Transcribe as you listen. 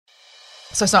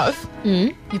So, Soph,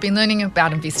 you've been learning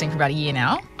about investing for about a year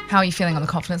now. How are you feeling on the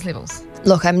confidence levels?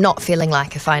 Look, I'm not feeling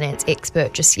like a finance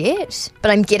expert just yet,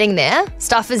 but I'm getting there.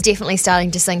 Stuff is definitely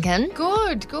starting to sink in.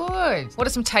 Good. What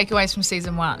are some takeaways from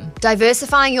season 1?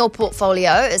 Diversifying your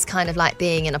portfolio is kind of like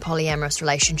being in a polyamorous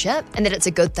relationship, and that it's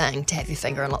a good thing to have your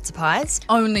finger in lots of pies.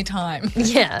 Only time.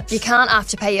 Yeah, you can't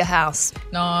afterpay your house.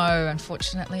 No,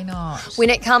 unfortunately not. When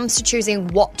it comes to choosing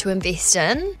what to invest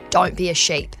in, don't be a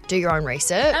sheep. Do your own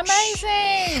research.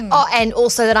 Amazing. Oh, and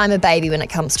also that I'm a baby when it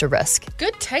comes to risk.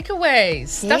 Good takeaways.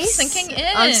 Stuff Yes, sinking in.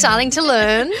 I'm starting to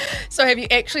learn. So have you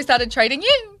actually started trading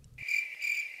yet?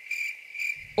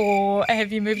 Or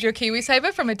have you moved your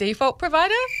KiwiSaver from a default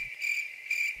provider?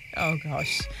 Oh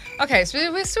gosh. Okay,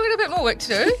 so we've still got a bit more work to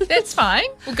do. That's fine.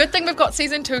 Well, good thing we've got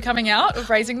season 2 coming out of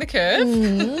Raising the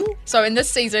Curve. So in this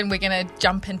season, we're going to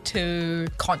jump into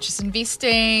conscious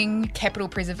investing, capital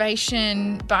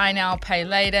preservation, buy now, pay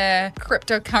later,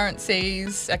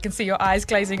 cryptocurrencies. I can see your eyes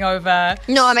glazing over.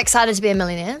 No, I'm excited to be a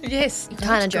millionaire. Yes. Kind of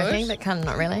that's joking, good. but kind of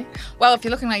not really. Well, if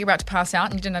you're looking like you're about to pass out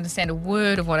and you didn't understand a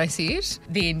word of what I said,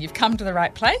 then you've come to the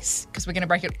right place because we're going to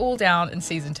break it all down in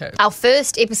season 2. Our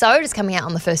first episode is coming out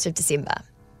on the 1st of December.